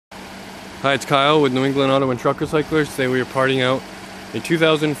Hi, it's Kyle with New England Auto and Truck Recyclers. Today we are parting out a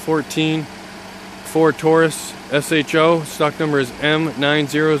 2014 Ford Taurus SHO. Stock number is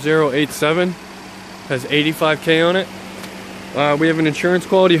M90087. Has 85K on it. We have an insurance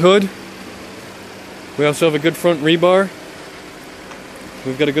quality hood. We also have a good front rebar.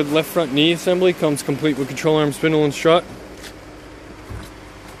 We've got a good left front knee assembly. Comes complete with control arm, spindle, and strut.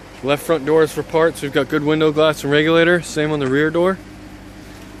 Left front doors for parts. We've got good window glass and regulator. Same on the rear door.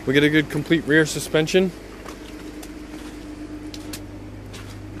 We get a good complete rear suspension.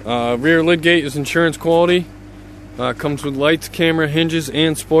 Rear lid gate is insurance quality. Comes with lights, camera, hinges,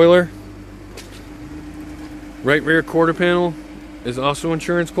 and spoiler. Right rear quarter panel is also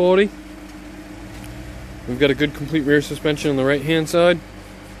insurance quality. We've got a good complete rear suspension on the right hand side.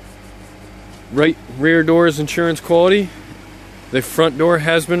 Right rear door is insurance quality. The front door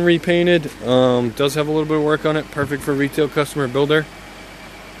has been repainted. Does have a little bit of work on it. Perfect for retail customer builder.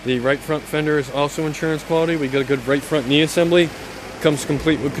 The right front fender is also insurance quality. We got a good right front knee assembly. Comes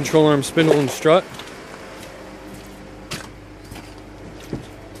complete with control arm, spindle, and strut.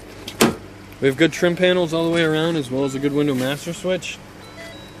 We have good trim panels all the way around, as well as a good window master switch.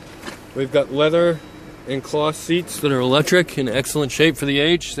 We've got leather and cloth seats that are electric, in excellent shape for the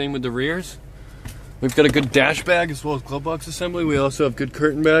age. Same with the rears. We've got a good dash bag as well as glove box assembly. We also have good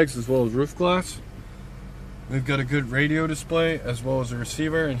curtain bags as well as roof glass. We've got a good radio display as well as a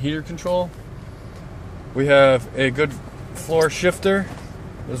receiver and heater control. We have a good floor shifter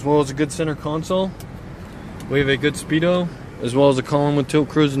as well as a good center console. We have a good speedo as well as a column with tilt,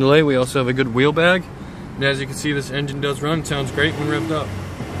 cruise, and delay. We also have a good wheel bag. And as you can see, this engine does run. It sounds great when revved up.